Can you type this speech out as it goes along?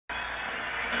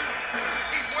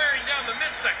around the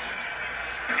midsection.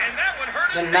 And that would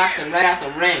hurt his Then knocks hand. him right out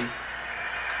the ring.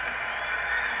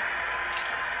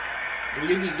 And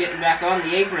Yugi getting back on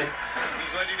the apron.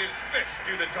 He's letting his fist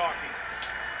do the talking.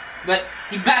 But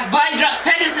he back body drops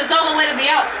Pegasus all the way to the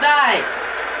outside.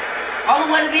 All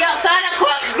the way to the outside. A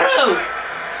corkscrew!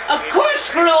 A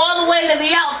corkscrew all the way to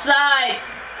the outside.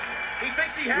 He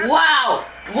thinks he has. Wow!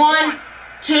 1,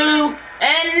 2,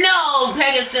 and no!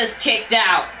 Pegasus kicked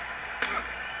out.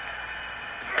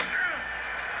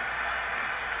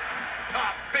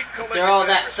 After all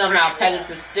that, somehow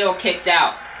Pegasus still kicked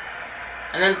out.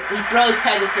 And then he throws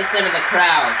Pegasus into the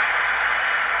crowd.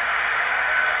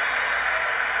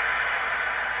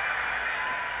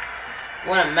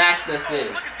 What a match this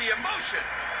is. Look at the emotion.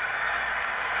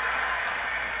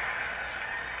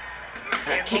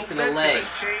 And a kick to the leg.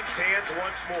 Changed hands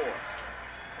once more.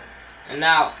 And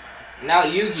now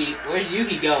Yugi, where's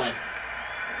Yugi going?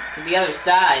 To the other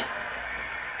side.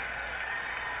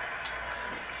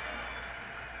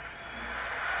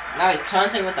 Now he's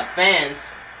taunting with the fans.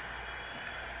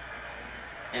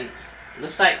 And it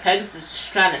looks like Pegasus is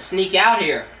trying to sneak out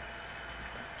here.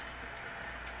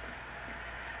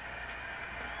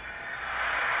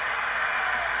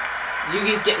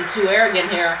 Yugi's getting too arrogant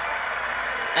here.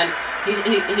 And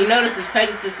he notices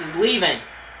Pegasus is leaving.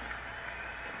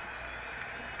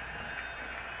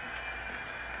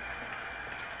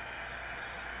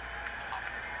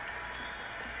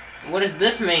 What does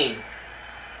this mean?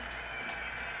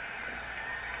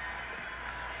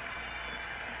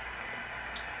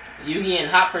 Yugi in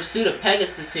hot pursuit of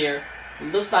Pegasus here.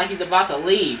 It looks like he's about to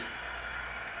leave.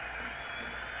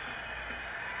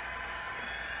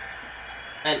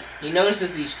 And he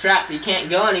notices he's trapped. He can't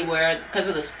go anywhere because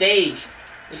of the stage.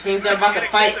 Which means they're about to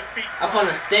fight up on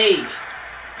the stage.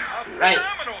 Right.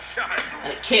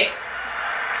 And a kick.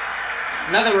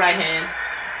 Another right hand.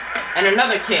 And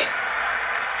another kick.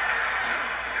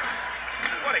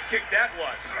 What a kick that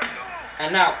was.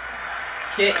 And now,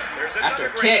 kick after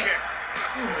kick.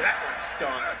 Ooh, that one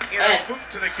stung. And boot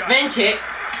to the spin gut. kick.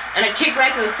 And a kick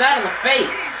right to the side of the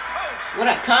face. What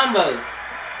a combo.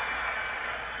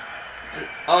 And,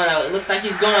 oh no, it looks like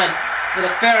he's going for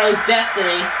the Pharaoh's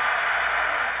Destiny.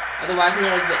 Otherwise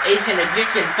known as the ancient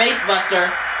Egyptian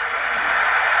facebuster.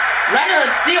 Right on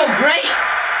the steel grate.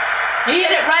 He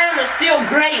hit it right on the steel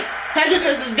grate.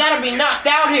 Pegasus has got to be knocked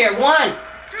out here. 1,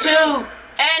 2,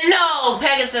 and no!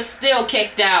 Pegasus still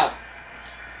kicked out.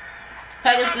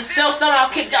 Pegasus still somehow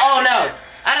kicked out. Oh no!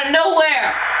 Out of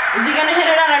nowhere! Is he gonna hit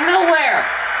it out of nowhere?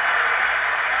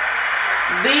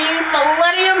 The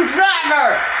Millennium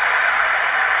Driver!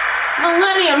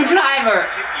 Millennium Driver!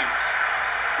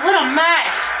 What a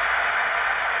match!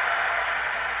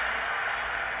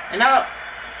 And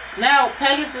now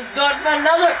Pegasus going for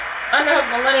another underhook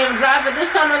Millennium Driver,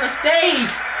 this time on the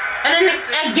stage! And then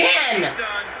again!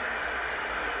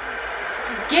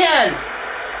 Again!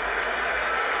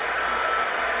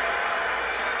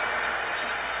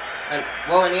 And,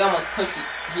 well, and he almost pushed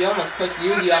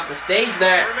Yugi off the stage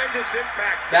there.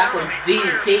 Backwards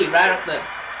DDT right off the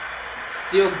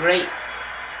steel grate.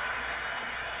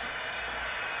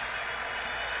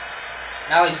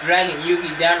 Now he's dragging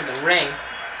Yugi down to the ring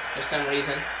for some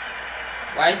reason.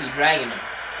 Why is he dragging him?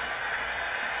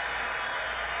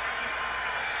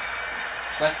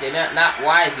 Question, not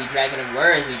why is he dragging him,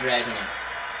 where is he dragging him?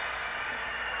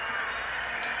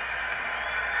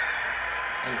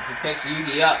 And he picks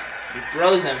Yugi up and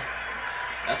throws him.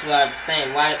 That's what I'm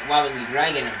saying. Why was he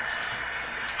dragging him?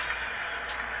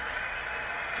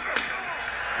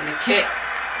 And a kick.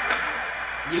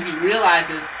 Yugi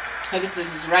realizes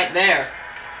Pegasus is right there.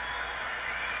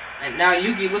 And now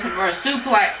Yugi looking for a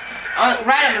suplex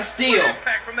right on the steel.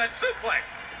 Impact from that suplex.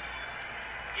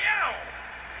 Yow.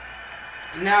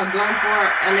 And now going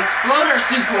for an exploder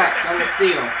suplex on the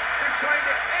steel. They're trying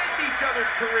to end each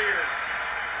other's careers.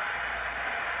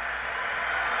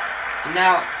 And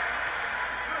now,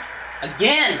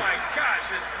 again. Oh my gosh,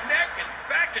 his neck and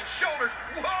back and shoulders.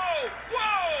 Whoa,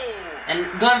 whoa. And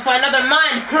going for another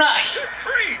mind crush. Good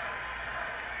grief.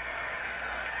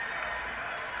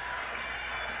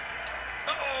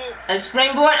 Uh-oh. A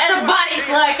springboard and a body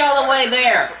splash all the way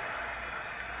there.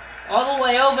 All the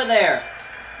way over there.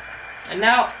 And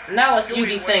now what's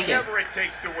Yugi thinking? Whatever it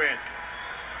takes to win.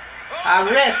 A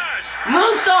wrist.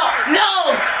 Moonsault!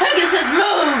 No! Pegasus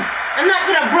moved! And that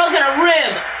could have broken a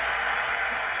rib.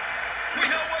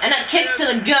 And a kick to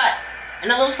the gut. And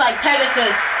it looks like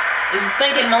Pegasus is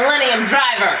thinking Millennium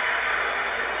Driver.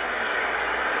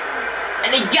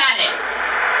 And he got it.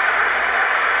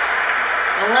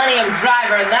 Millennium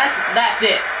Driver, that's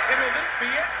it. And will this be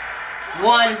it?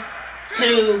 1,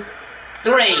 2,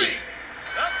 3.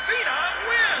 The Phenom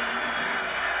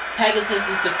Pegasus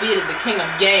has defeated the King of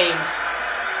Games,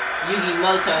 Yugi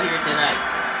Moto, here tonight.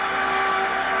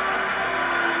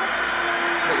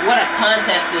 But what a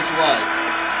contest this was.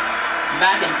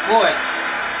 Back and forth.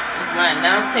 With my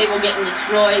announce table getting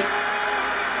destroyed.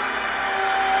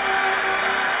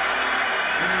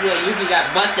 This is where Yugi got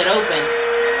busted open.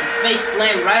 His face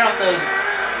slammed right off those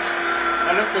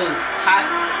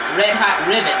red hot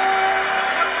rivets.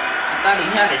 I thought he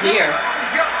had it here.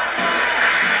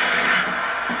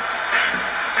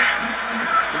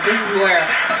 But this is where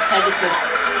Pegasus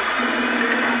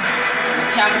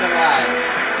will capitalize.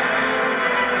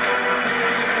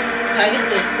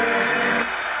 Pegasus.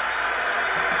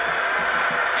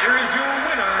 Here is your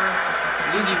winner.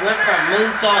 Yugi went for a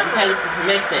moonsault and Pegasus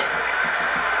missed it.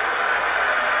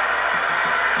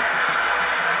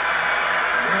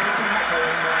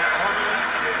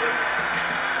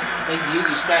 I think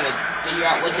Yugi's trying to figure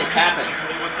out what just happened.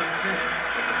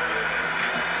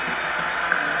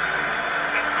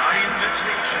 My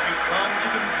invitation you come to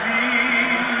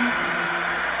compete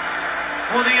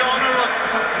for the honor of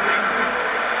suffering.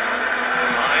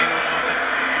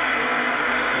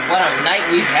 What a night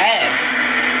we've had.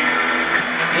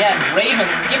 We had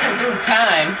Raven skipping through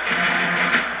time.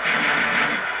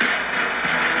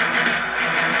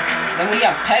 Then we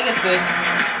got Pegasus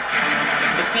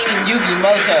defeating Yugi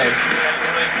Moto.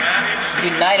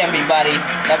 Good night, everybody.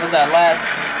 That was our last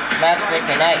match for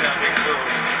tonight.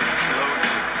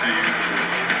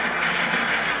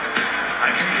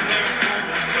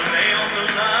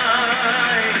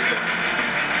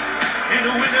 In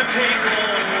a winner take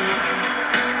all.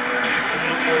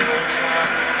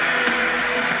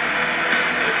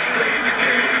 Let's play the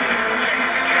game.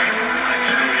 I'm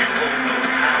sure you won't know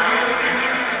how.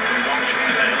 Launch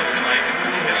yourselves, my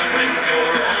foolish friends.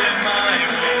 You're all in my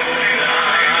glory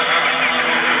now.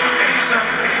 Face up,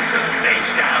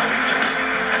 face down.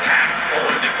 Attack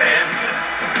or defend.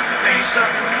 Face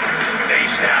up.